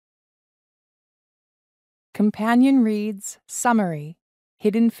CompanionReads Summary,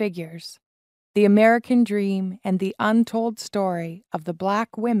 Hidden Figures, The American Dream and the Untold Story of the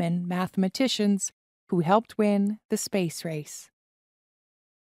Black Women Mathematicians Who Helped Win the Space Race.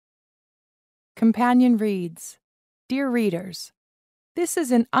 CompanionReads. Dear Readers, this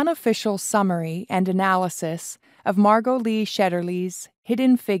is an unofficial summary and analysis of Margot Lee Shetterly's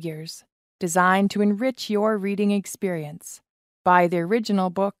Hidden Figures, designed to enrich your reading experience. Buy the original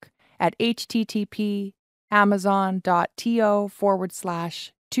book at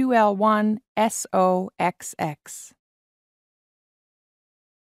http://amazon.to/2L1SOXX.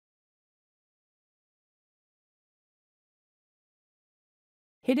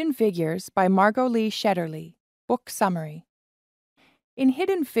 Hidden Figures by Margot Lee Shetterly, Book Summary. In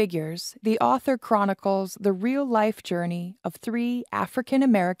Hidden Figures, the author chronicles the real-life journey of 3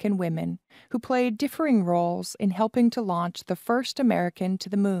 African-American women who played differing roles in helping to launch the first American to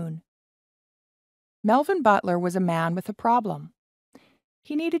the moon. Melvin Butler was a man with a problem.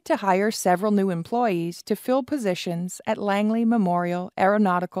 He needed to hire several new employees to fill positions at Langley Memorial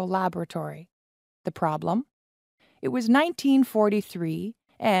Aeronautical Laboratory. The problem? It was 1943,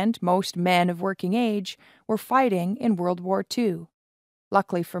 and most men of working age were fighting in World War II.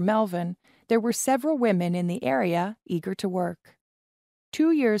 Luckily for Melvin, there were several women in the area eager to work.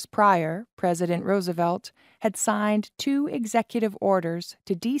 2 years prior, President Roosevelt had signed 2 executive orders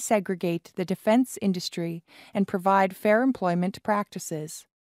to desegregate the defense industry and provide fair employment practices,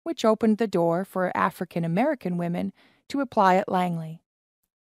 which opened the door for African American women to apply at Langley.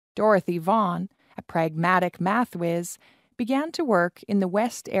 Dorothy Vaughan, a pragmatic math whiz, began to work in the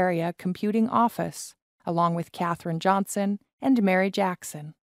West Area Computing Office, along with Katherine Johnson and Mary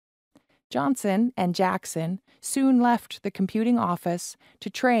Jackson. Johnson and Jackson soon left the computing office to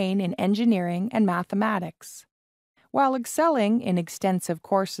train in engineering and mathematics. While excelling in extensive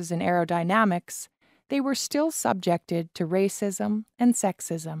courses in aerodynamics, they were still subjected to racism and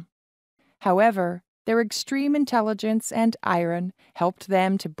sexism. However, their extreme intelligence and iron helped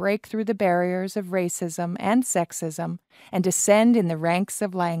them to break through the barriers of racism and sexism and ascend in the ranks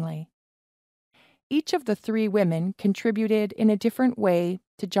of Langley. Each of the 3 women contributed in a different way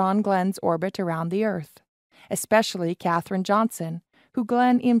to John Glenn's orbit around the Earth, especially Katherine Johnson, who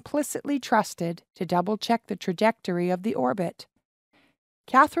Glenn implicitly trusted to double-check the trajectory of the orbit.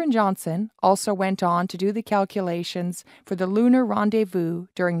 Katherine Johnson also went on to do the calculations for the lunar rendezvous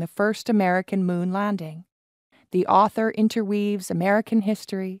during the first American moon landing. The author interweaves American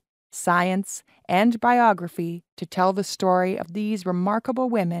history, science, and biography to tell the story of these remarkable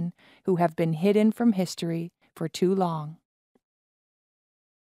women who have been hidden from history for too long.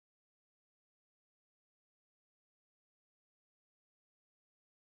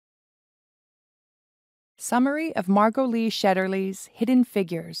 Summary of Margot Lee Shetterly's Hidden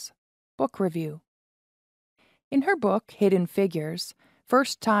Figures, Book Review. In her book, Hidden Figures,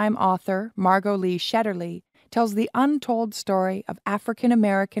 first-time author Margot Lee Shetterly tells the untold story of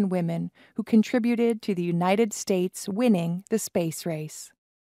African-American women who contributed to the United States winning the space race.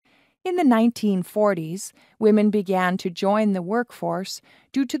 In the 1940s, women began to join the workforce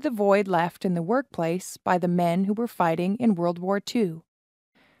due to the void left in the workplace by the men who were fighting in World War II.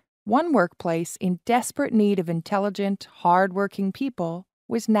 One workplace in desperate need of intelligent, hard-working people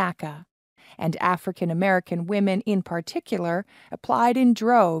was NACA, and African-American women in particular applied in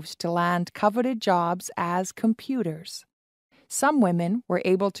droves to land coveted jobs as computers. Some women were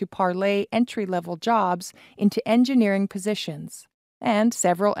able to parlay entry-level jobs into engineering positions, and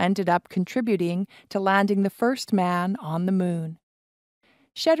several ended up contributing to landing the first man on the moon.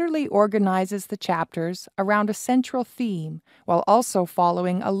 Shetterly organizes the chapters around a central theme while also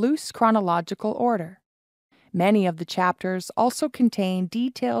following a loose chronological order. Many of the chapters also contain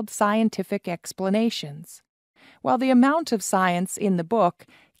detailed scientific explanations. While the amount of science in the book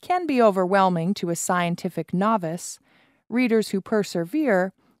can be overwhelming to a scientific novice, readers who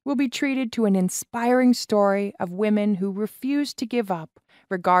persevere will be treated to an inspiring story of women who refuse to give up,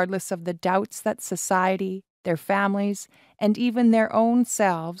 regardless of the doubts that society, their families, and even their own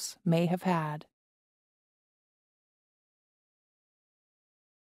selves may have had.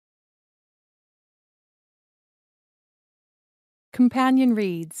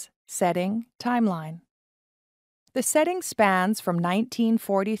 CompanionReads, Setting, Timeline. The setting spans from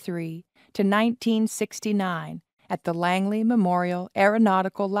 1943 to 1969 at the Langley Memorial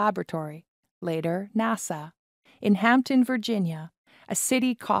Aeronautical Laboratory, later NASA, in Hampton, Virginia, a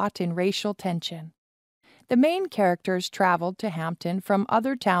city caught in racial tension. The main characters traveled to Hampton from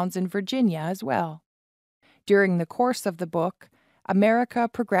other towns in Virginia as well. During the course of the book, America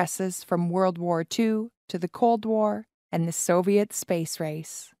progresses from World War II to the Cold War and the Soviet space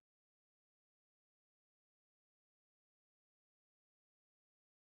race.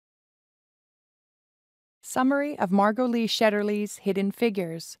 Summary of Margot Lee Shetterly's Hidden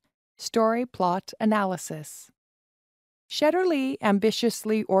Figures. Story Plot Analysis. Shetterly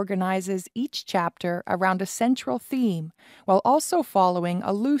ambitiously organizes each chapter around a central theme while also following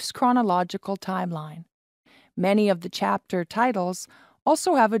a loose chronological timeline. Many of the chapter titles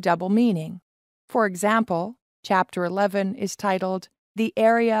also have a double meaning. For example, Chapter 11 is titled The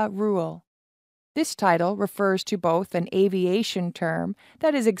Area Rule. This title refers to both an aviation term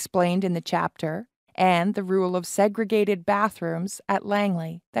that is explained in the chapter and the rule of segregated bathrooms at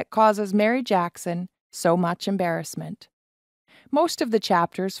Langley that causes Mary Jackson so much embarrassment. Most of the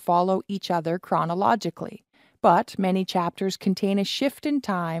chapters follow each other chronologically, but many chapters contain a shift in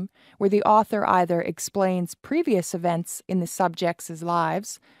time where the author either explains previous events in the subjects'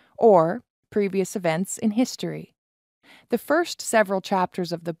 lives or previous events in history. The first several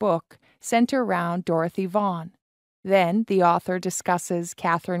chapters of the book center around Dorothy Vaughan. Then the author discusses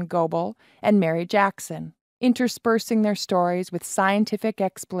Catherine Goebel and Mary Jackson, interspersing their stories with scientific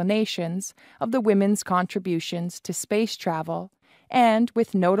explanations of the women's contributions to space travel and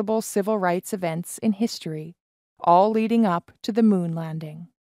with notable civil rights events in history, all leading up to the moon landing.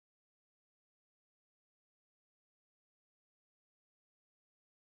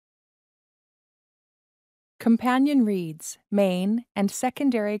 Companion Reads, Main and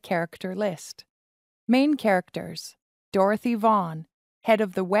Secondary Character List. Main characters: Dorothy Vaughan, head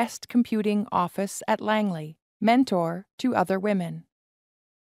of the West Computing Office at Langley, mentor to other women.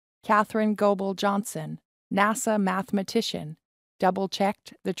 Catherine Goebel Johnson, NASA mathematician,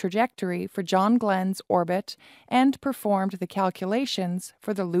 double-checked the trajectory for John Glenn's orbit and performed the calculations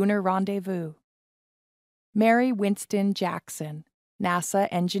for the lunar rendezvous. Mary Winston Jackson, NASA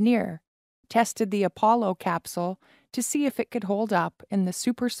engineer, tested the Apollo capsule to see if it could hold up in the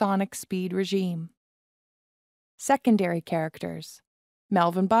supersonic speed regime. Secondary characters: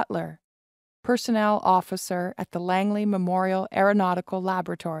 Melvin Butler, personnel officer at the Langley Memorial Aeronautical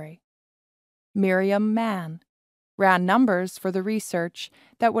Laboratory. Miriam Mann, ran numbers for the research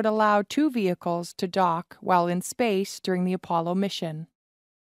that would allow 2 vehicles to dock while in space during the Apollo mission.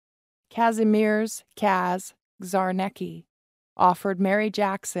 Kazimierz Kaz Czarnecki, offered Mary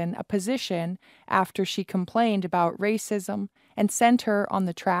Jackson a position after she complained about racism and sent her on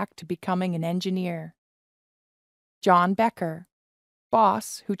the track to becoming an engineer. John Becker,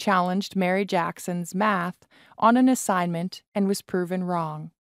 boss who challenged Mary Jackson's math on an assignment and was proven wrong.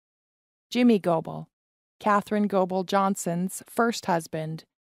 Jimmy Goebel, Catherine Goebel Johnson's first husband,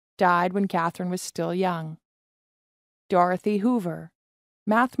 died when Catherine was still young. Dorothy Hoover,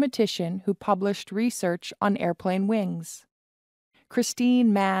 mathematician who published research on airplane wings.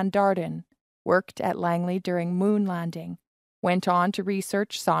 Christine Mann Darden, worked at Langley during moon landing, went on to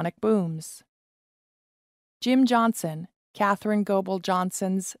research sonic booms. Jim Johnson, Catherine Goebel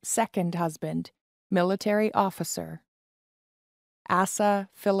Johnson's second husband, military officer. Asa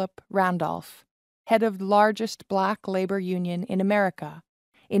Philip Randolph, head of the largest black labor union in America.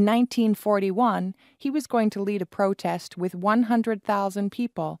 In 1941, he was going to lead a protest with 100,000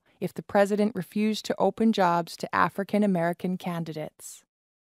 people if the president refused to open jobs to African American candidates.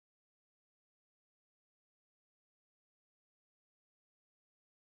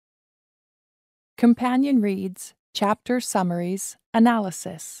 Companion Reads, Chapter Summaries,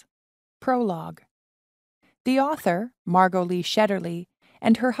 Analysis. Prologue. The author, Margot Lee Shetterly,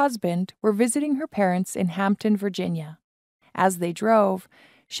 and her husband were visiting her parents in Hampton, Virginia. As they drove,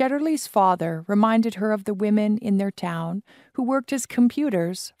 Shetterly's father reminded her of the women in their town who worked as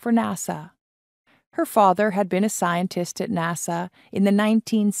computers for NASA. Her father had been a scientist at NASA in the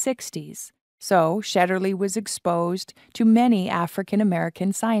 1960s, so Shetterly was exposed to many African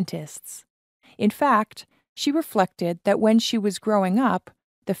American scientists. In fact, she reflected that when she was growing up,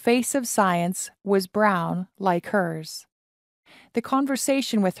 the face of science was brown like hers. The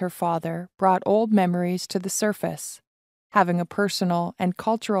conversation with her father brought old memories to the surface. Having a personal and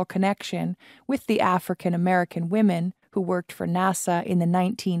cultural connection with the African American women who worked for NASA in the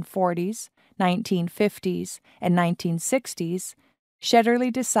 1940s, 1950s, and 1960s,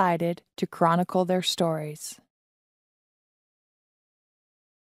 Shetterly decided to chronicle their stories.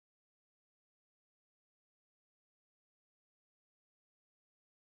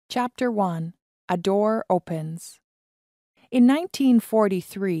 Chapter 1. A Door Opens. In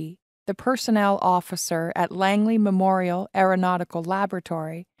 1943, the personnel officer at Langley Memorial Aeronautical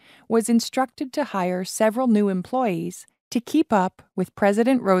Laboratory was instructed to hire several new employees to keep up with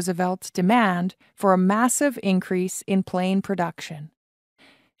President Roosevelt's demand for a massive increase in plane production.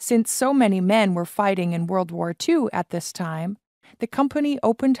 Since so many men were fighting in World War II at this time, the company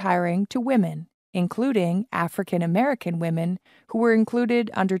opened hiring to women, including African American women who were included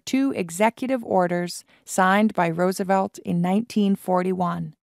under 2 executive orders signed by Roosevelt in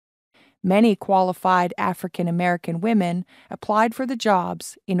 1941. Many qualified African American women applied for the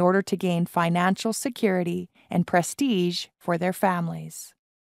jobs in order to gain financial security and prestige for their families.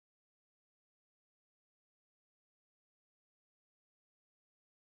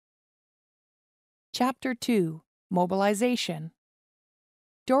 Chapter 2: Mobilization.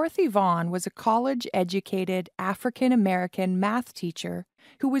 Dorothy Vaughan was a college-educated African American math teacher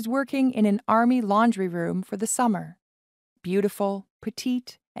who was working in an Army laundry room for the summer. Beautiful,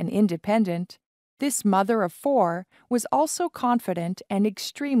 petite, and independent, this mother of 4 was also confident and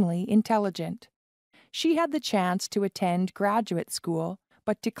extremely intelligent. She had the chance to attend graduate school,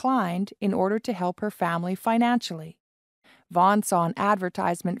 but declined in order to help her family financially. Vaughan saw an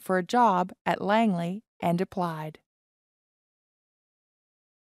advertisement for a job at Langley and applied.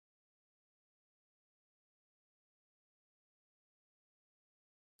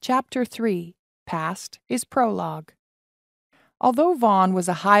 Chapter 3: Past is Prologue. Although Vaughan was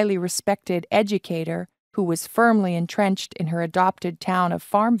a highly respected educator who was firmly entrenched in her adopted town of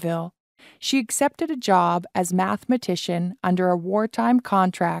Farmville, she accepted a job as mathematician under a wartime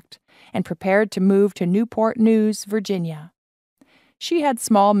contract and prepared to move to Newport News, Virginia. She had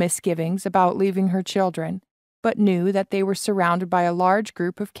small misgivings about leaving her children, but knew that they were surrounded by a large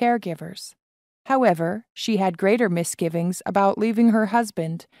group of caregivers. However, she had greater misgivings about leaving her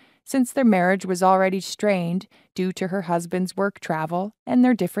husband, since their marriage was already strained due to her husband's work travel and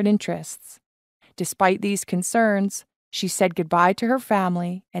their different interests. Despite these concerns, she said goodbye to her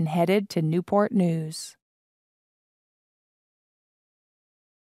family and headed to Newport News.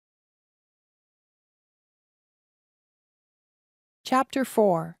 Chapter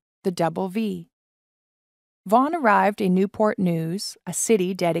 4: The Double V. Vaughan arrived in Newport News, a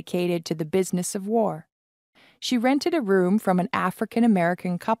city dedicated to the business of war. She rented a room from an African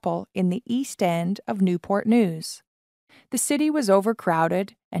American couple in the East End of Newport News. The city was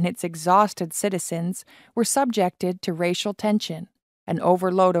overcrowded, and its exhausted citizens were subjected to racial tension, an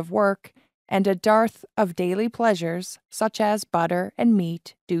overload of work, and a dearth of daily pleasures such as butter and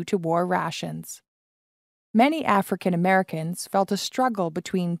meat due to war rations. Many African Americans felt a struggle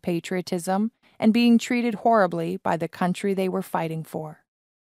between patriotism and being treated horribly by the country they were fighting for.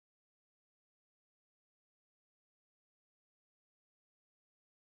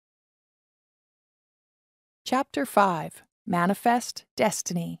 Chapter 5: Manifest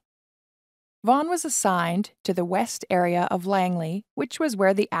Destiny. Vaughan was assigned to the west area of Langley, which was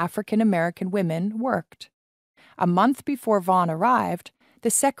where the African American women worked. A month before Vaughan arrived, the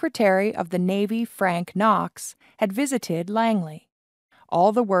Secretary of the Navy, Frank Knox, had visited Langley.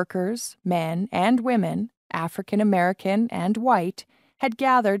 All the workers, men and women, African American and white, had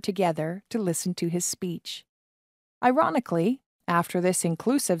gathered together to listen to his speech. Ironically, after this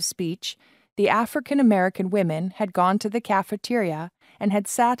inclusive speech, the African American women had gone to the cafeteria and had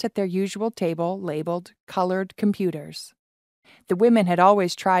sat at their usual table labeled Colored Computers. The women had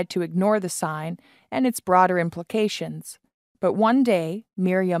always tried to ignore the sign and its broader implications, but one day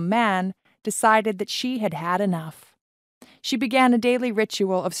Miriam Mann decided that she had had enough. She began a daily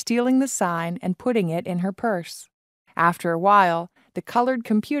ritual of stealing the sign and putting it in her purse. After a while, the Colored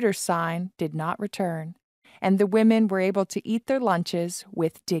Computer sign did not return, and the women were able to eat their lunches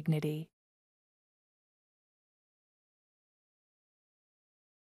with dignity.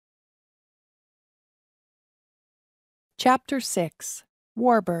 Chapter 6: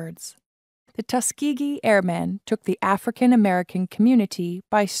 Warbirds. The Tuskegee Airmen took the African American community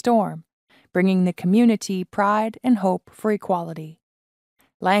by storm, bringing the community pride and hope for equality.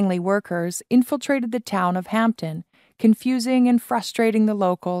 Langley workers infiltrated the town of Hampton, confusing and frustrating the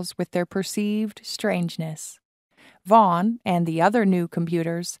locals with their perceived strangeness. Vaughan and the other new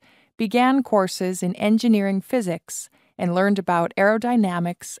computers began courses in engineering physics and learned about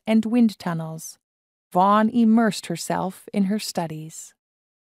aerodynamics and wind tunnels. Vaughan immersed herself in her studies.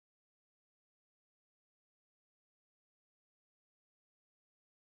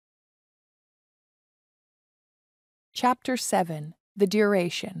 Chapter 7: The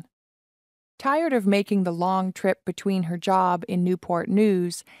Duration. Tired of making the long trip between her job in Newport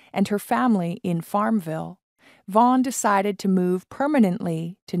News and her family in Farmville, Vaughan decided to move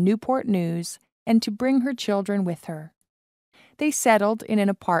permanently to Newport News and to bring her children with her. They settled in an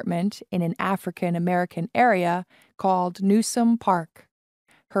apartment in an African American area called Newsom Park.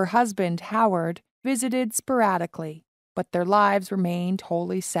 Her husband, Howard, visited sporadically, but their lives remained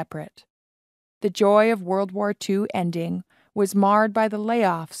wholly separate. The joy of World War II ending was marred by the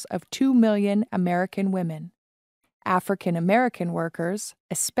layoffs of 2 million American women. African American workers,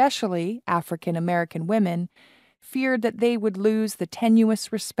 especially African American women, feared that they would lose the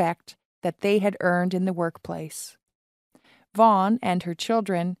tenuous respect that they had earned in the workplace. Vaughn and her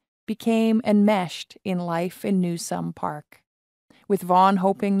children became enmeshed in life in Newsome Park, with Vaughn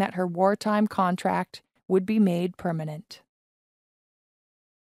hoping that her wartime contract would be made permanent.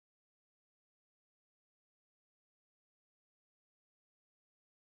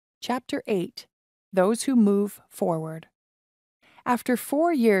 Chapter 8. Those Who Move Forward. After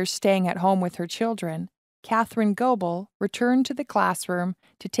 4 years staying at home with her children, Catherine Goebel returned to the classroom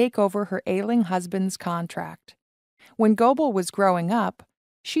to take over her ailing husband's contract. When Goebel was growing up,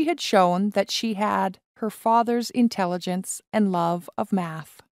 she had shown that she had her father's intelligence and love of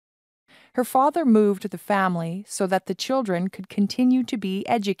math. Her father moved the family so that the children could continue to be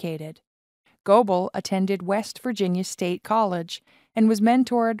educated. Goebel attended West Virginia State College and was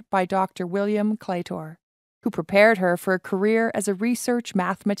mentored by Dr. William Claytor, who prepared her for a career as a research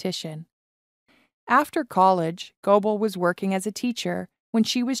mathematician. After college, Goebel was working as a teacher when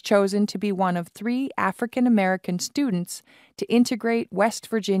she was chosen to be one of 3 African American students to integrate West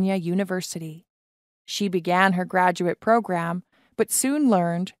Virginia University. She began her graduate program, but soon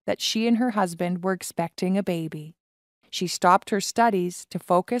learned that she and her husband were expecting a baby. She stopped her studies to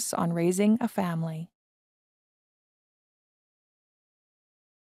focus on raising a family.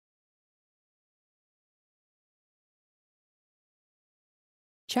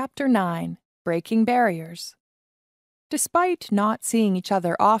 Chapter 9. Breaking Barriers. Despite not seeing each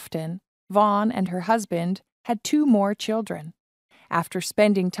other often, Vaughn and her husband had 2 more children. After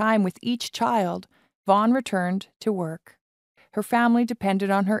spending time with each child, Vaughn returned to work. Her family depended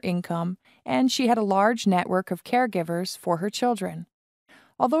on her income, and she had a large network of caregivers for her children.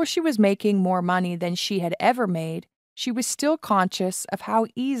 Although she was making more money than she had ever made, she was still conscious of how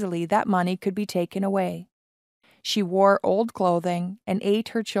easily that money could be taken away. She wore old clothing and ate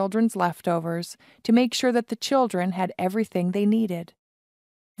her children's leftovers to make sure that the children had everything they needed.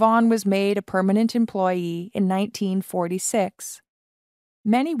 Vaughn was made a permanent employee in 1946.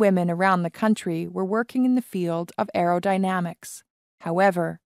 Many women around the country were working in the field of aerodynamics.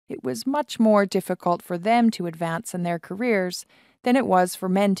 However, it was much more difficult for them to advance in their careers than it was for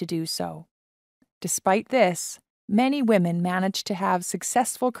men to do so. Despite this, many women managed to have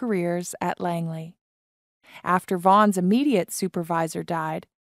successful careers at Langley. After Vaughn's immediate supervisor died,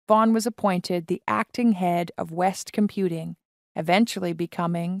 Vaughn was appointed the acting head of West Computing, eventually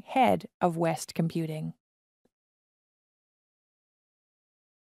becoming head of West Computing.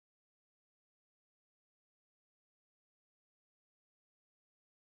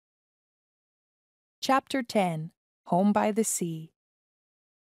 Chapter 10. Home by the Sea.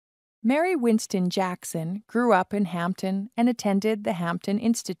 Mary Winston Jackson grew up in Hampton and attended the Hampton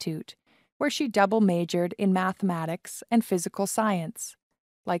Institute, where she double-majored in mathematics and physical science.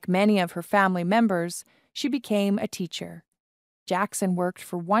 Like many of her family members, she became a teacher. Jackson worked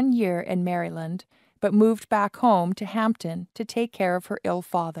for 1 year in Maryland, but moved back home to Hampton to take care of her ill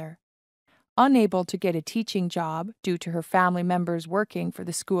father. Unable to get a teaching job due to her family members working for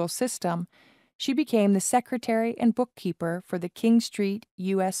the school system, she became the secretary and bookkeeper for the King Street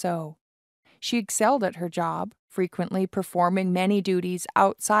USO. She excelled at her job, frequently performing many duties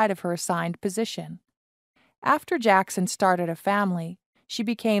outside of her assigned position. After Jackson started a family, she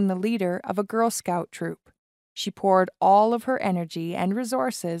became the leader of a Girl Scout troop. She poured all of her energy and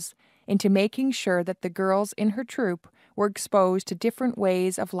resources into making sure that the girls in her troop were exposed to different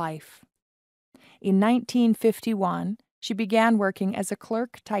ways of life. In 1951, she began working as a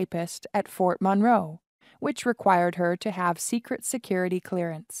clerk typist at Fort Monroe, which required her to have secret security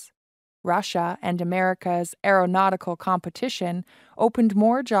clearance. Russia and America's aeronautical competition opened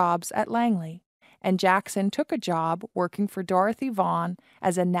more jobs at Langley, and Jackson took a job working for Dorothy Vaughan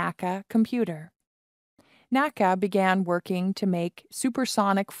as a NACA computer. NACA began working to make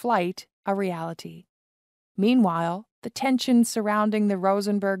supersonic flight a reality. Meanwhile, the tension surrounding the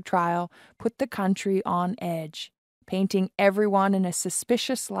Rosenberg trial put the country on edge, painting everyone in a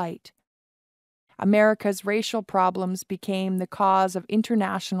suspicious light. America's racial problems became the cause of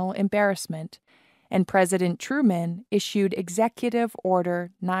international embarrassment, and President Truman issued Executive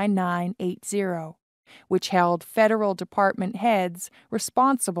Order 9980, which held federal department heads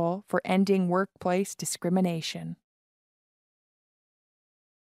responsible for ending workplace discrimination.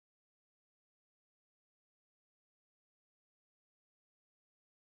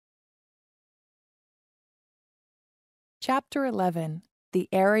 Chapter 11. The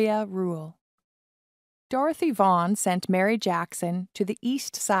Area Rule. Dorothy Vaughan sent Mary Jackson to the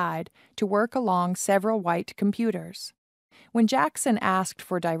East Side to work along several white computers. When Jackson asked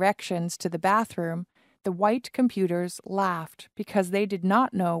for directions to the bathroom, The white computers laughed because they did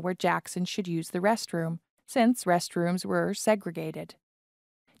not know where Jackson should use the restroom, since restrooms were segregated.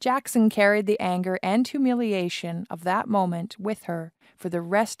 Jackson carried the anger and humiliation of that moment with her for the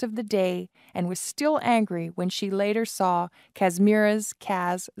rest of the day and was still angry when she later saw Kazmira's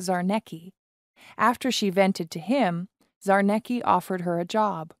Kaz Zarnecki. After she vented to him, Zarnecki offered her a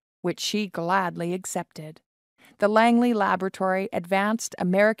job, which she gladly accepted. The Langley Laboratory advanced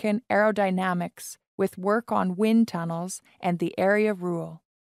American aerodynamics with work on wind tunnels and the area rule.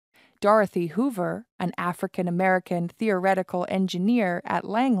 Dorothy Hoover, an African-American theoretical engineer at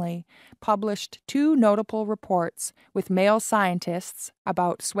Langley, published 2 notable reports with male scientists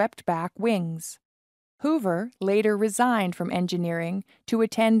about swept-back wings. Hoover later resigned from engineering to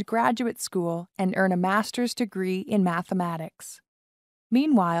attend graduate school and earn a master's degree in mathematics.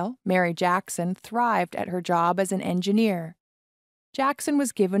 Meanwhile, Mary Jackson thrived at her job as an engineer. Jackson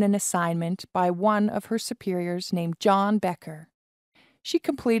was given an assignment by one of her superiors named John Becker. She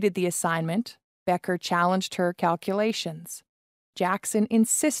completed the assignment. Becker challenged her calculations. Jackson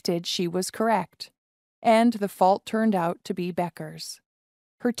insisted she was correct, and the fault turned out to be Becker's.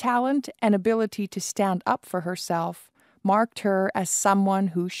 Her talent and ability to stand up for herself marked her as someone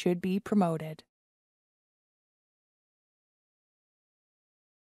who should be promoted.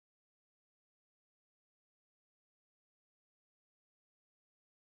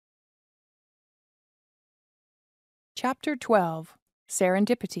 Chapter 12.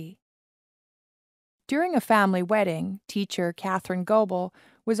 Serendipity. During a family wedding, teacher Catherine Goebel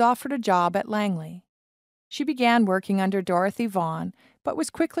was offered a job at Langley. She began working under Dorothy Vaughan, but was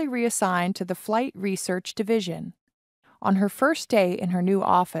quickly reassigned to the Flight Research Division. On her first day in her new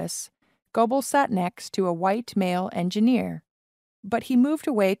office, Goebel sat next to a white male engineer, but he moved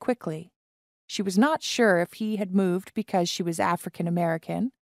away quickly. She was not sure if he had moved because she was African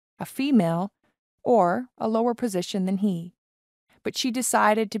American, a female, or a lower position than he. But she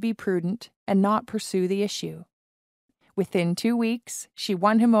decided to be prudent and not pursue the issue. Within 2 weeks, she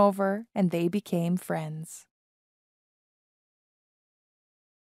won him over and they became friends.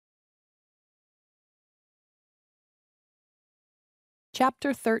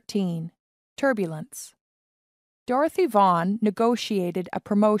 Chapter 13. Turbulence. Dorothy Vaughan negotiated a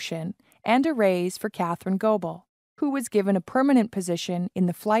promotion and a raise for Catherine Goebel, who was given a permanent position in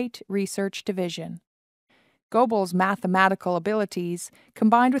the Flight Research Division. Goebel's mathematical abilities,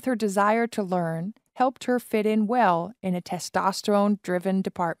 combined with her desire to learn, helped her fit in well in a testosterone-driven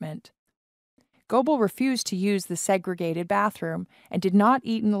department. Goebel refused to use the segregated bathroom and did not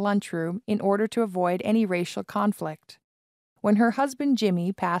eat in the lunchroom in order to avoid any racial conflict. When her husband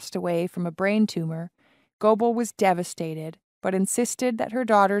Jimmy passed away from a brain tumor, Goebel was devastated, but insisted that her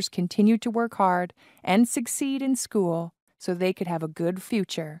daughters continue to work hard and succeed in school so they could have a good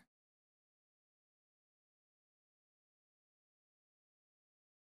future.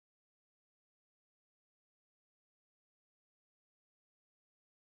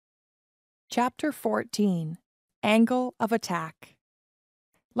 Chapter 14. Angle of Attack.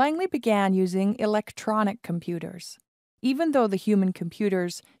 Langley began using electronic computers. Even though the human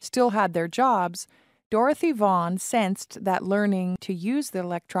computers still had their jobs, Dorothy Vaughan sensed that learning to use the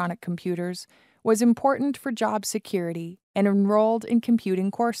electronic computers was important for job security and enrolled in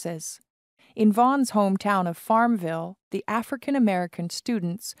computing courses. In Vaughan's hometown of Farmville, the African-American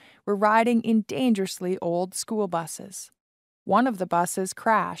students were riding in dangerously old school buses. One of the buses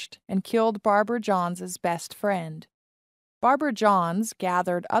crashed and killed Barbara Johns' best friend. Barbara Johns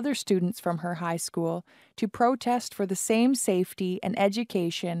gathered other students from her high school to protest for the same safety and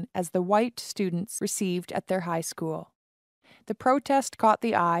education as the white students received at their high school. The protest caught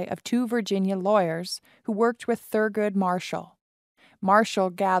the eye of 2 Virginia lawyers who worked with Thurgood Marshall.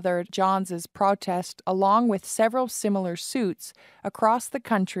 Marshall gathered Johns' protest along with several similar suits across the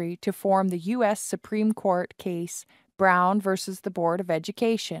country to form the U.S. Supreme Court case Brown versus the Board of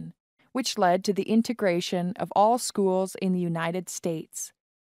Education, which led to the integration of all schools in the United States.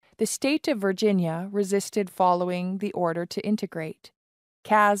 The state of Virginia resisted following the order to integrate.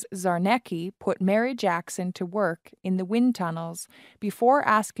 Kaz Zarnecki put Mary Jackson to work in the wind tunnels before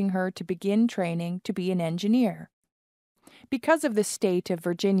asking her to begin training to be an engineer. Because of the state of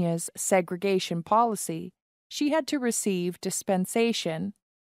Virginia's segregation policy, she had to receive dispensation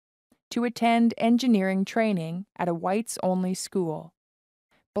to attend engineering training at a whites-only school.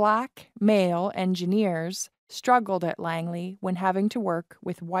 Black, male engineers struggled at Langley when having to work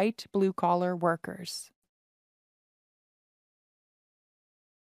with white blue-collar workers.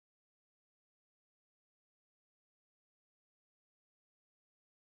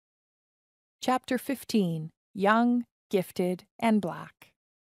 Chapter 15. Young, Gifted, and Black.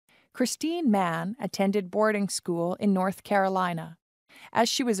 Christine Mann attended boarding school in North Carolina. As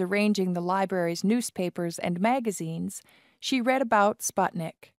she was arranging the library's newspapers and magazines, she read about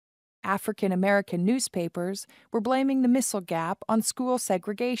Sputnik. African American newspapers were blaming the missile gap on school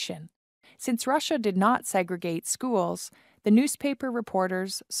segregation. Since Russia did not segregate schools, the newspaper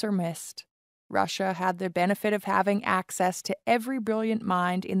reporters surmised. Russia had the benefit of having access to every brilliant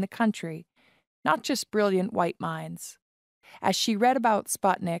mind in the country, not just brilliant white minds. As she read about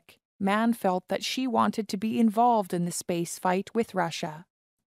Sputnik, Mann felt that she wanted to be involved in the space fight with Russia.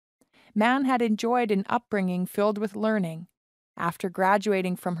 Mann had enjoyed an upbringing filled with learning. After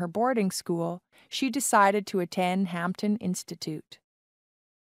graduating from her boarding school, she decided to attend Hampton Institute.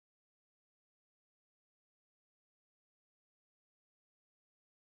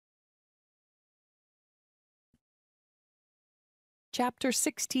 Chapter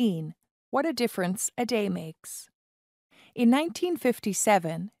 16. What a Difference a Day Makes. In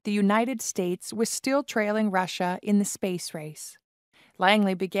 1957, the United States was still trailing Russia in the space race.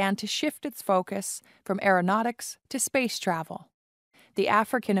 Langley began to shift its focus from aeronautics to space travel. The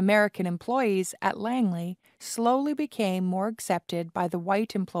African American employees at Langley slowly became more accepted by the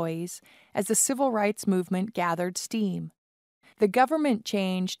white employees as the civil rights movement gathered steam. The government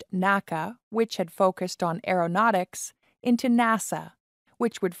changed NACA, which had focused on aeronautics, into NASA,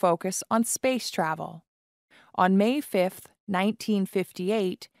 which would focus on space travel. On May 5,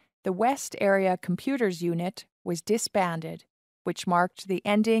 1958, the West Area Computers Unit was disbanded, which marked the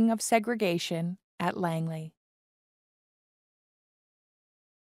ending of segregation at Langley.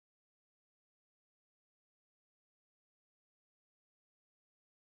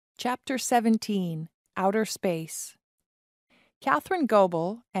 Chapter 17. Outer Space. Catherine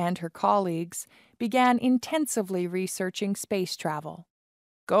Goebel and her colleagues began intensively researching space travel.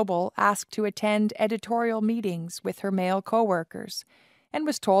 Goebel asked to attend editorial meetings with her male coworkers and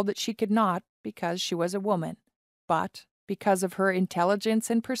was told that she could not because she was a woman. But because of her intelligence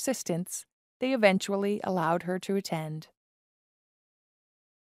and persistence, they eventually allowed her to attend.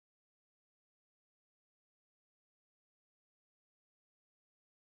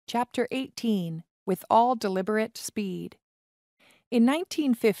 Chapter 18. With All Deliberate Speed. In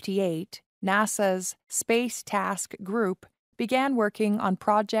 1958, NASA's Space Task Group began working on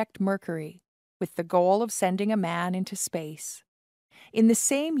Project Mercury, with the goal of sending a man into space. In the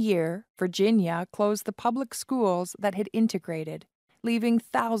same year, Virginia closed the public schools that had integrated, leaving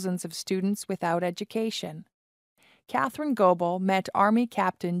thousands of students without education. Catherine Goebel met Army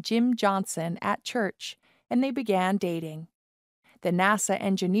Captain Jim Johnson at church, and they began dating. The NASA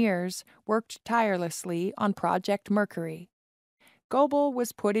engineers worked tirelessly on Project Mercury. Goebel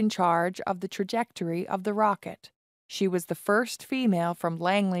was put in charge of the trajectory of the rocket. She was the first female from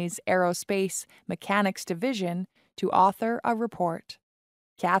Langley's Aerospace Mechanics Division to author a report.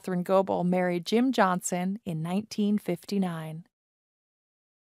 Catherine Goebel married Jim Johnson in 1959.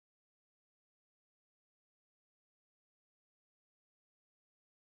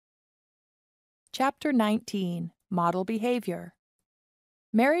 Chapter 19. Model Behavior.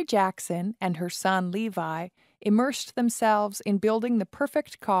 Mary Jackson and her son Levi immersed themselves in building the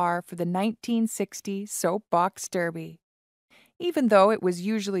perfect car for the 1960 Soapbox Derby. Even though it was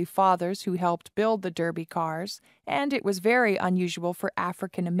usually fathers who helped build the Derby cars, and it was very unusual for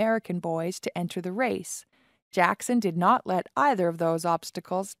African American boys to enter the race, Jackson did not let either of those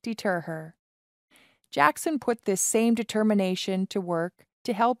obstacles deter her. Jackson put this same determination to work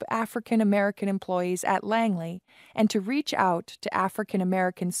to help African American employees at Langley and to reach out to African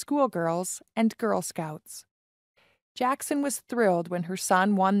American schoolgirls and Girl Scouts. Jackson was thrilled when her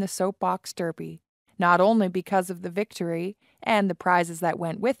son won the Soapbox Derby, not only because of the victory and the prizes that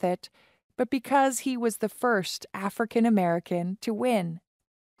went with it, but because he was the first African American to win.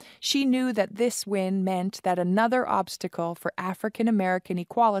 She knew that this win meant that another obstacle for African American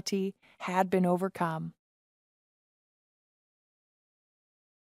equality had been overcome.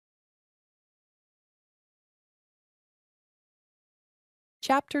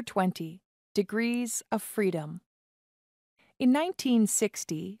 Chapter 20. Degrees of Freedom. In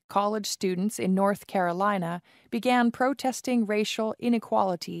 1960, college students in North Carolina began protesting racial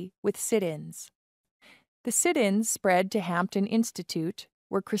inequality with sit-ins. The sit-ins spread to Hampton Institute,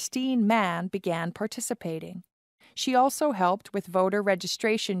 where Christine Mann began participating. She also helped with voter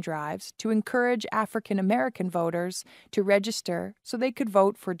registration drives to encourage African American voters to register so they could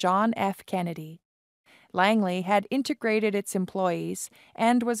vote for John F. Kennedy. Langley had integrated its employees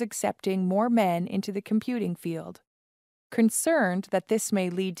and was accepting more men into the computing field. Concerned that this may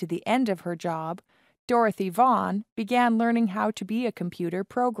lead to the end of her job, Dorothy Vaughan began learning how to be a computer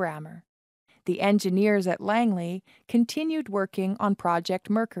programmer. The engineers at Langley continued working on Project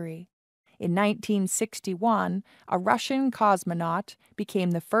Mercury. In 1961, a Russian cosmonaut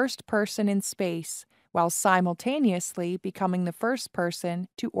became the first person in space, while simultaneously becoming the first person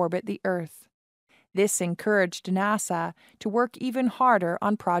to orbit the Earth. This encouraged NASA to work even harder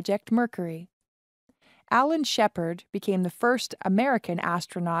on Project Mercury. Alan Shepard became the first American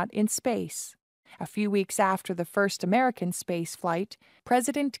astronaut in space. A few weeks after the first American space flight,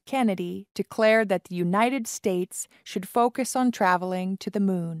 President Kennedy declared that the United States should focus on traveling to the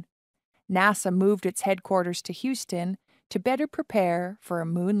moon. NASA moved its headquarters to Houston to better prepare for a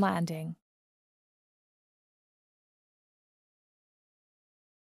moon landing.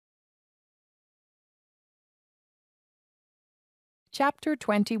 Chapter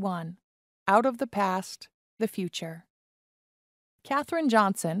 21. Out of the Past, the Future. Katherine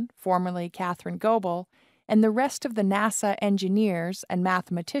Johnson, formerly Catherine Goebel, and the rest of the NASA engineers and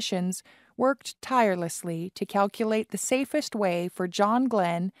mathematicians worked tirelessly to calculate the safest way for John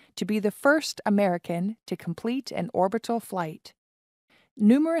Glenn to be the first American to complete an orbital flight.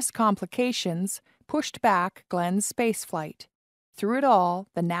 Numerous complications pushed back Glenn's spaceflight. Through it all,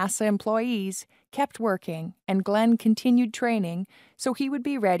 the NASA employees kept working, and Glenn continued training so he would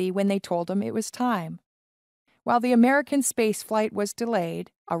be ready when they told him it was time. While the American spaceflight was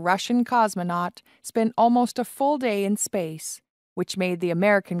delayed, a Russian cosmonaut spent almost a full day in space, which made the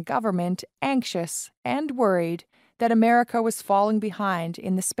American government anxious and worried that America was falling behind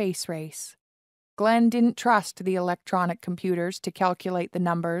in the space race. Glenn didn't trust the electronic computers to calculate the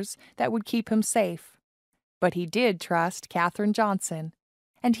numbers that would keep him safe. But he did trust Katherine Johnson,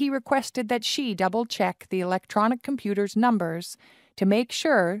 and he requested that she double-check the electronic computer's numbers to make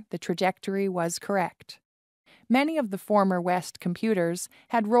sure the trajectory was correct. Many of the former West computers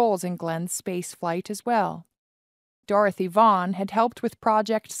had roles in Glenn's space flight as well. Dorothy Vaughan had helped with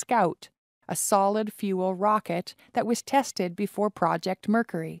Project Scout, a solid-fuel rocket that was tested before Project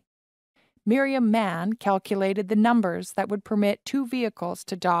Mercury. Miriam Mann calculated the numbers that would permit 2 vehicles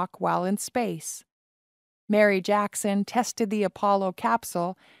to dock while in space. Mary Jackson tested the Apollo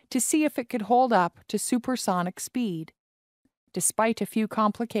capsule to see if it could hold up to supersonic speed. Despite a few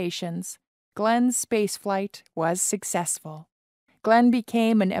complications, Glenn's spaceflight was successful. Glenn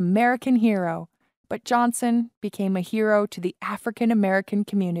became an American hero, but Johnson became a hero to the African American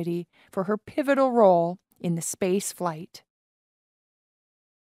community for her pivotal role in the space flight.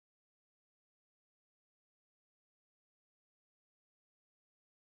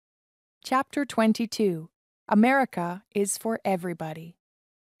 Chapter 22. America is for Everybody.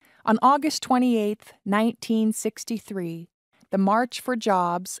 On August 28, 1963, the March for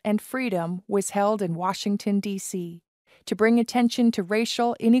Jobs and Freedom was held in Washington, D.C., to bring attention to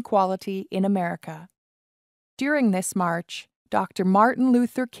racial inequality in America. During this march, Dr. Martin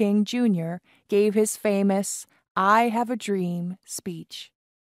Luther King, Jr. gave his famous "I Have a Dream" speech.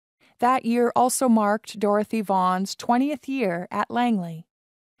 That year also marked Dorothy Vaughan's 20th year at Langley.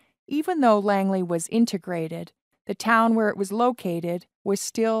 Even though Langley was integrated, the town where it was located was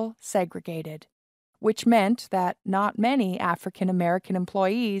still segregated, which meant that not many African American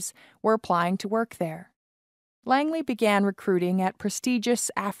employees were applying to work there. Langley began recruiting at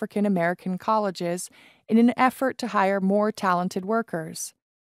prestigious African American colleges in an effort to hire more talented workers.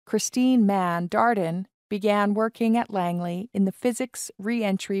 Christine Mann Darden began working at Langley in the physics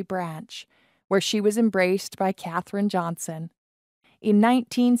re-entry branch, where she was embraced by Katherine Johnson. In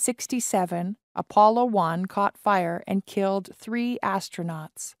 1967, Apollo 1 caught fire and killed 3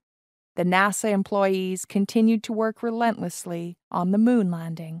 astronauts. The NASA employees continued to work relentlessly on the moon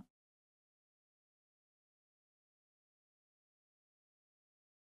landing.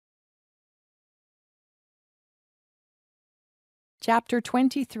 Chapter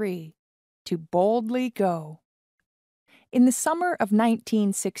 23. To Boldly Go. In the summer of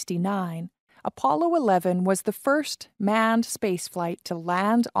 1969, Apollo 11 was the first manned spaceflight to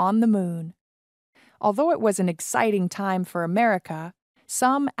land on the moon. Although it was an exciting time for America,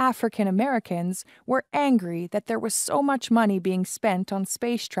 some African Americans were angry that there was so much money being spent on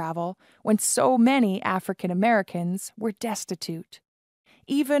space travel when so many African Americans were destitute.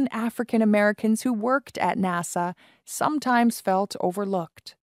 Even African Americans who worked at NASA sometimes felt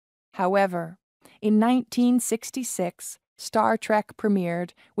overlooked. However, in 1966, Star Trek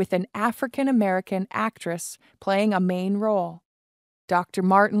premiered with an African American actress playing a main role. Dr.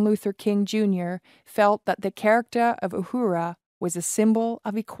 Martin Luther King, Jr. felt that the character of Uhura was a symbol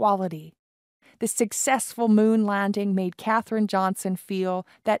of equality. The successful moon landing made Katherine Johnson feel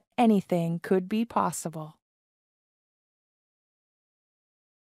that anything could be possible.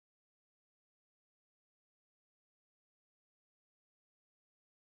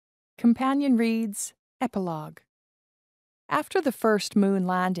 CompanionReads Epilogue. After the first moon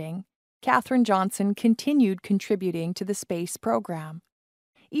landing, Katherine Johnson continued contributing to the space program.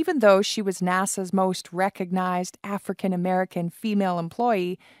 Even though she was NASA's most recognized African-American female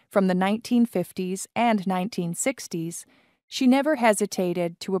employee from the 1950s and 1960s, she never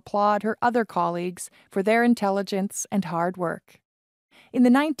hesitated to applaud her other colleagues for their intelligence and hard work. In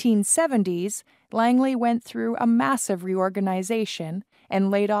the 1970s, Langley went through a massive reorganization and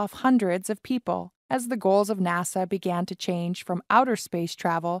laid off hundreds of people as the goals of NASA began to change from outer space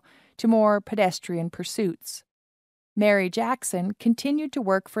travel to more pedestrian pursuits. Mary Jackson continued to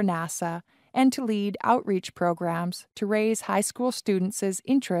work for NASA and to lead outreach programs to raise high school students'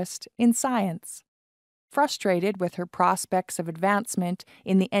 interest in science. Frustrated with her prospects of advancement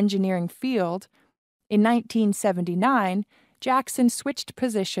in the engineering field, in 1979, Jackson switched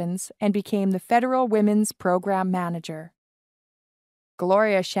positions and became the Federal Women's Program Manager.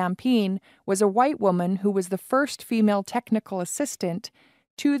 Gloria Champine was a white woman who was the first female technical assistant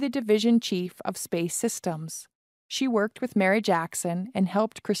to the Division Chief of Space Systems. She worked with Mary Jackson and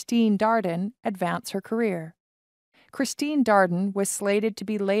helped Christine Darden advance her career. Christine Darden was slated to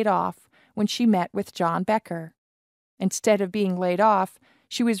be laid off when she met with John Becker. Instead of being laid off,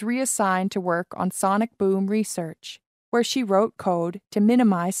 she was reassigned to work on sonic boom research, where she wrote code to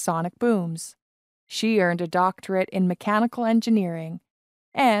minimize sonic booms. She earned a doctorate in mechanical engineering,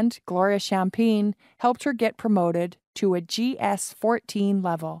 and Gloria Champine helped her get promoted to a GS-14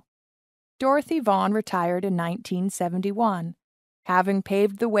 level. Dorothy Vaughan retired in 1971, having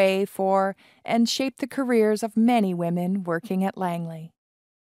paved the way for and shaped the careers of many women working at Langley.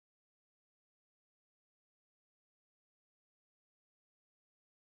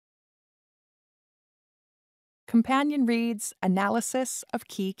 CompanionReads Analysis of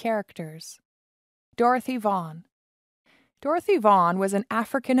Key Characters. Dorothy Vaughan. Dorothy Vaughan was an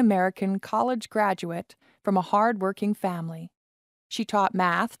African-American college graduate from a hard-working family. She taught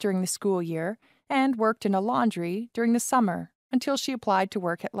math during the school year and worked in a laundry during the summer until she applied to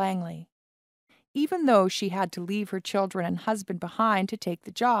work at Langley. Even though she had to leave her children and husband behind to take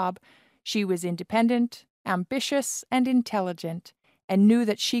the job, she was independent, ambitious, and intelligent, and knew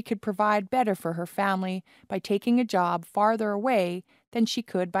that she could provide better for her family by taking a job farther away than she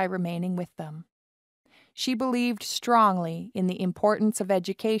could by remaining with them. She believed strongly in the importance of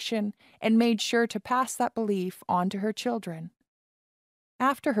education and made sure to pass that belief on to her children.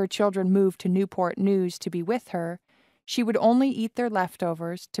 After her children moved to Newport News to be with her, she would only eat their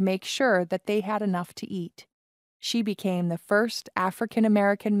leftovers to make sure that they had enough to eat. She became the first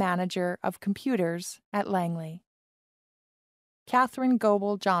African-American manager of computers at Langley. Katherine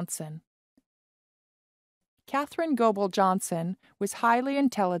Goebel Johnson. Katherine Goebel Johnson was highly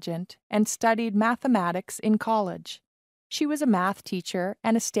intelligent and studied mathematics in college. She was a math teacher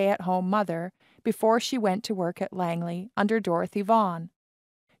and a stay-at-home mother before she went to work at Langley under Dorothy Vaughan.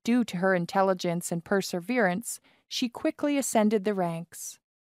 Due to her intelligence and perseverance, she quickly ascended the ranks.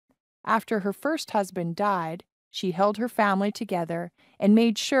 After her first husband died, she held her family together and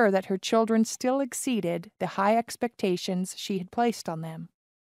made sure that her children still exceeded the high expectations she had placed on them.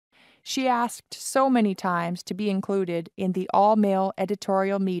 She asked so many times to be included in the all-male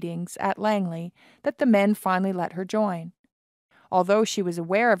editorial meetings at Langley that the men finally let her join. Although she was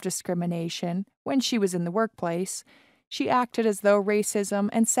aware of discrimination when she was in the workplace, she acted as though racism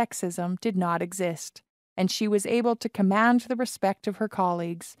and sexism did not exist, and she was able to command the respect of her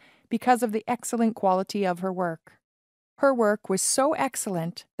colleagues because of the excellent quality of her work. Her work was so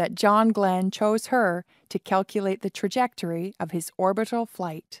excellent that John Glenn chose her to calculate the trajectory of his orbital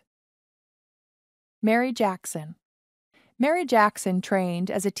flight. Mary Jackson. Mary Jackson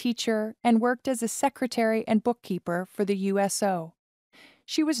trained as a teacher and worked as a secretary and bookkeeper for the USO.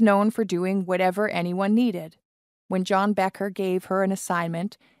 She was known for doing whatever anyone needed. When John Becker gave her an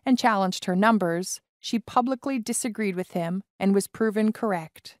assignment and challenged her numbers, she publicly disagreed with him and was proven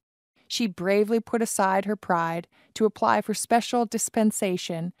correct. She bravely put aside her pride to apply for special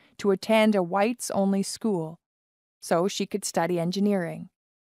dispensation to attend a whites-only school, so she could study engineering.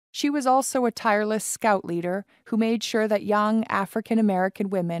 She was also a tireless scout leader who made sure that young African-American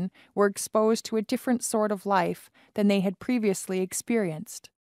women were exposed to a different sort of life than they had previously experienced.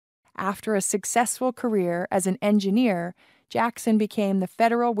 After a successful career as an engineer, Jackson became the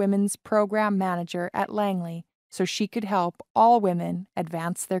Federal Women's Program Manager at Langley so she could help all women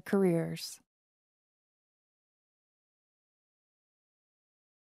advance their careers.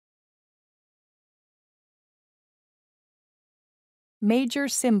 Major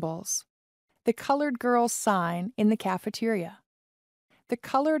symbols. The colored girl's sign in the cafeteria. The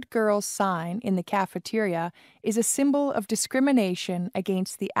colored girls sign in the cafeteria is a symbol of discrimination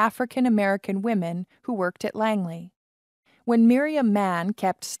against the African American women who worked at Langley. When Miriam Mann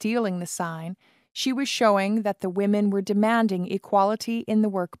kept stealing the sign, she was showing that the women were demanding equality in the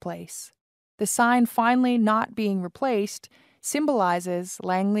workplace. The sign finally not being replaced symbolizes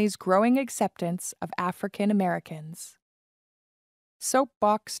Langley's growing acceptance of African Americans.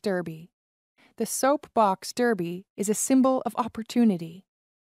 Soapbox Derby. The Soapbox Derby is a symbol of opportunity.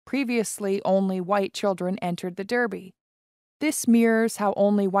 Previously, only white children entered the Derby. This mirrors how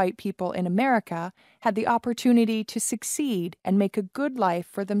only white people in America had the opportunity to succeed and make a good life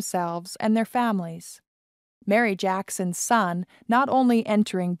for themselves and their families. Mary Jackson's son not only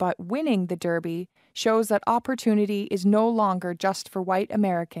entering but winning the Derby shows that opportunity is no longer just for white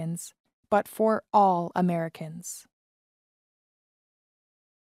Americans, but for all Americans.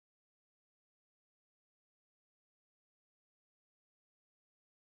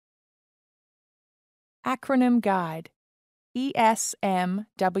 Acronym Guide. ESMWT.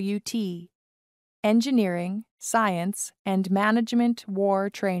 Engineering, Science, and Management War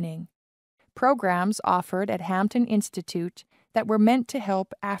Training. Programs offered at Hampton Institute that were meant to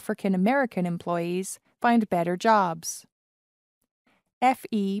help African American employees find better jobs.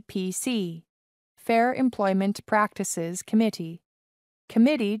 FEPC. Fair Employment Practices Committee.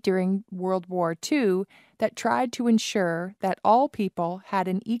 Committee during World War II that tried to ensure that all people had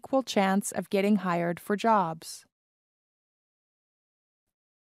an equal chance of getting hired for jobs.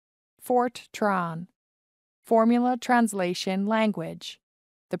 Fortran. Formula Translation Language.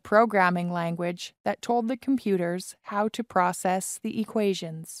 The programming language that told the computers how to process the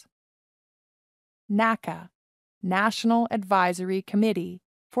equations. NACA. National Advisory Committee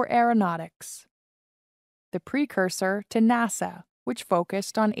for Aeronautics. The precursor to NASA, which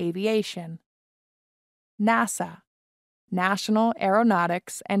focused on aviation. NASA. National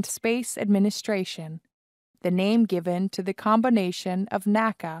Aeronautics and Space Administration, the name given to the combination of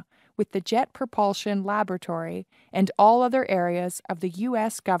NACA with the Jet Propulsion Laboratory and all other areas of the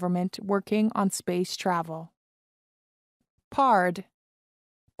U.S. government working on space travel. PARD.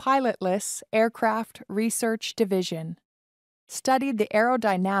 Pilotless Aircraft Research Division. Studied the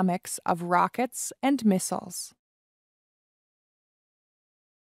aerodynamics of rockets and missiles.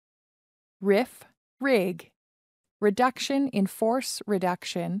 RIG. Reduction in Force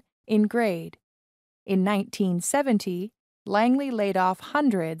Reduction in Grade. In 1970, Langley laid off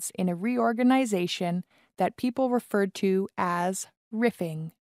hundreds in a reorganization that people referred to as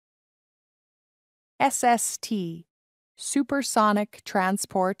riffing. SST. Supersonic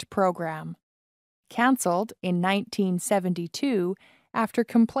Transport Program. Canceled in 1972 after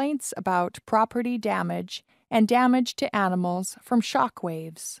complaints about property damage and damage to animals from shock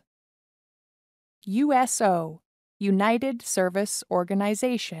waves. USO, United Service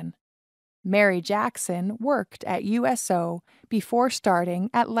Organization. Mary Jackson worked at USO before starting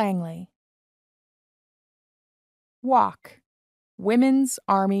at Langley. WAC, Women's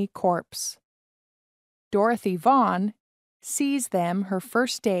Army Corps. Dorothy Vaughan sees them her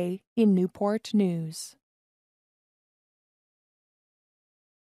first day in Newport News.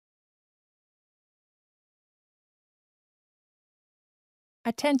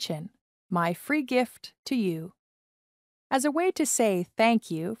 Attention, my free gift to you. As a way to say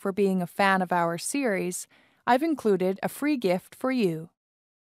thank you for being a fan of our series, I've included a free gift for you.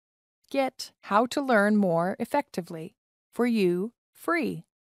 Get How to Learn More Effectively for you free.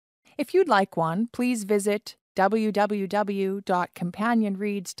 If you'd like one, please visit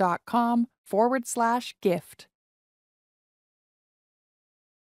www.companionreads.com/gift.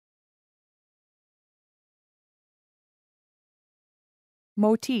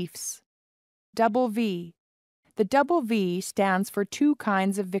 Motifs. Double V. The double V stands for two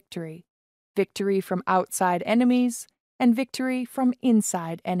kinds of victory: victory from outside enemies and victory from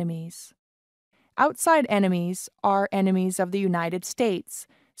inside enemies. Outside enemies are enemies of the United States,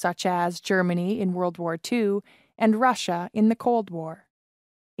 such as Germany in World War II and Russia in the Cold War.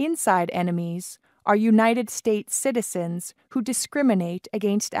 Inside enemies are United States citizens who discriminate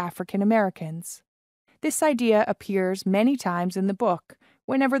against African Americans. This idea appears many times in the book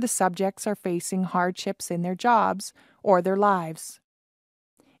whenever the subjects are facing hardships in their jobs or their lives.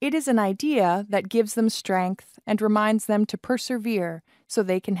 It is an idea that gives them strength and reminds them to persevere so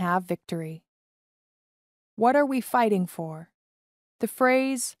they can have victory. What are we fighting for? The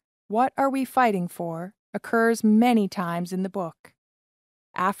phrase, "What are we fighting for?" occurs many times in the book.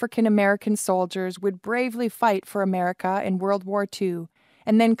 African American soldiers would bravely fight for America in World War II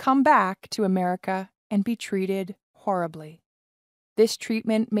and then come back to America and be treated horribly. This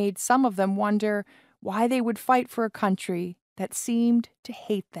treatment made some of them wonder why they would fight for a country that seemed to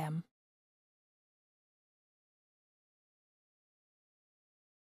hate them.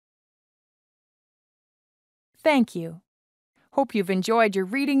 Thank you. Hope you've enjoyed your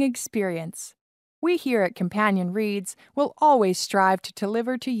reading experience. We here at Companion Reads will always strive to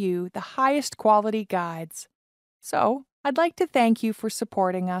deliver to you the highest quality guides. So, I'd like to thank you for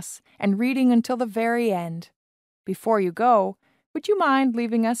supporting us and reading until the very end. Before you go, would you mind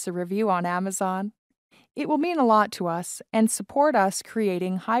leaving us a review on Amazon? It will mean a lot to us and support us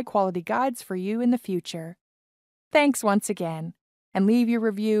creating high-quality guides for you in the future. Thanks once again, and leave your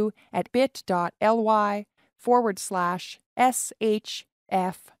review at bit.ly/SHF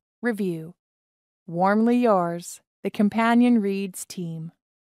review. Warmly yours, the Companion Reads team.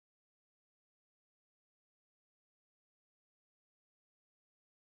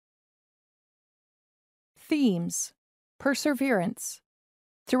 Themes: perseverance.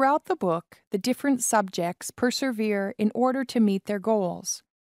 Throughout the book, the different subjects persevere in order to meet their goals.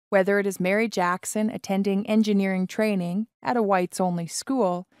 Whether it is Mary Jackson attending engineering training at a whites-only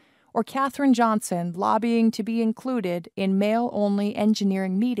school, or Katherine Johnson lobbying to be included in male-only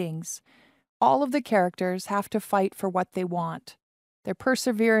engineering meetings, all of the characters have to fight for what they want. Their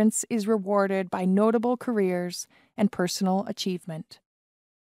perseverance is rewarded by notable careers and personal achievement.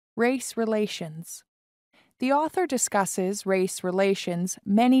 Race relations. The author discusses race relations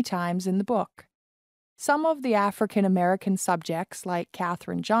many times in the book. Some of the African American subjects, like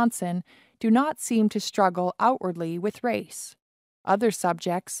Katherine Johnson, do not seem to struggle outwardly with race. Other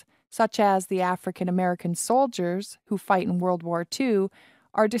subjects, such as the African American soldiers who fight in World War II,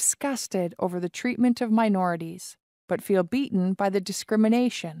 are disgusted over the treatment of minorities, but feel beaten by the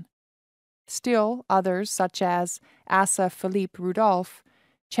discrimination. Still, others, such as Asa Philippe Rudolph,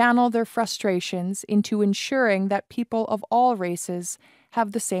 channel their frustrations into ensuring that people of all races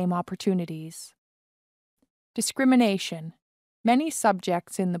have the same opportunities. Discrimination. Many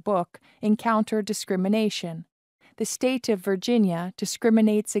subjects in the book encounter discrimination. The state of Virginia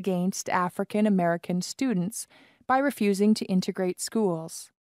discriminates against African American students by refusing to integrate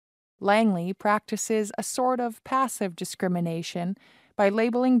schools. Langley practices a sort of passive discrimination by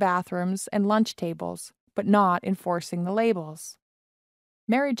labeling bathrooms and lunch tables, but not enforcing the labels.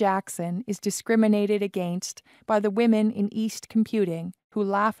 Mary Jackson is discriminated against by the women in East Computing who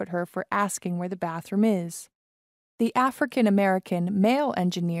laugh at her for asking where the bathroom is. The African American male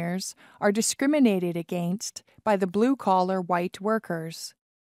engineers are discriminated against by the blue-collar white workers.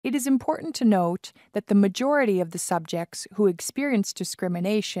 It is important to note that the majority of the subjects who experience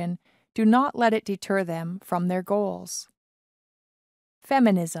discrimination do not let it deter them from their goals.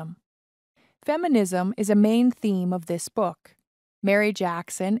 Feminism. Feminism is a main theme of this book. Mary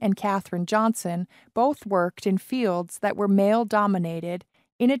Jackson and Katherine Johnson both worked in fields that were male-dominated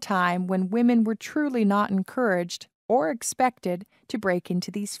in a time when women were truly not encouraged or expected to break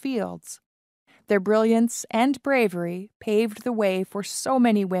into these fields. Their brilliance and bravery paved the way for so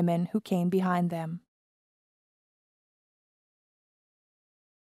many women who came behind them.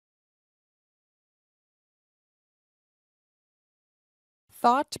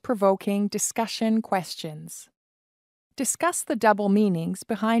 Thought-provoking discussion questions. Discuss the double meanings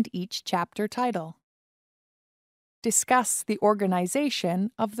behind each chapter title. Discuss the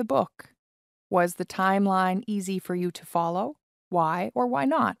organization of the book. Was the timeline easy for you to follow? Why or why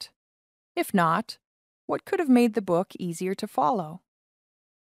not? If not, what could have made the book easier to follow?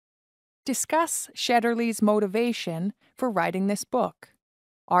 Discuss Shetterly's motivation for writing this book.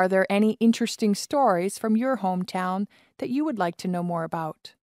 Are there any interesting stories from your hometown that you would like to know more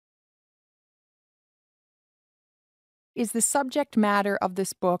about? Is the subject matter of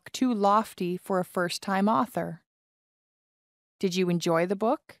this book too lofty for a first-time author? Did you enjoy the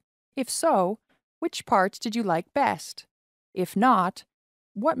book? If so, which parts did you like best? If not,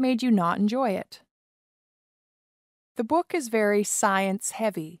 what made you not enjoy it? The book is very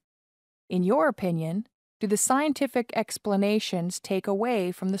science-heavy. In your opinion, do the scientific explanations take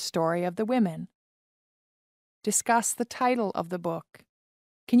away from the story of the women? Discuss the title of the book.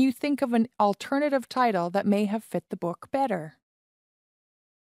 Can you think of an alternative title that may have fit the book better?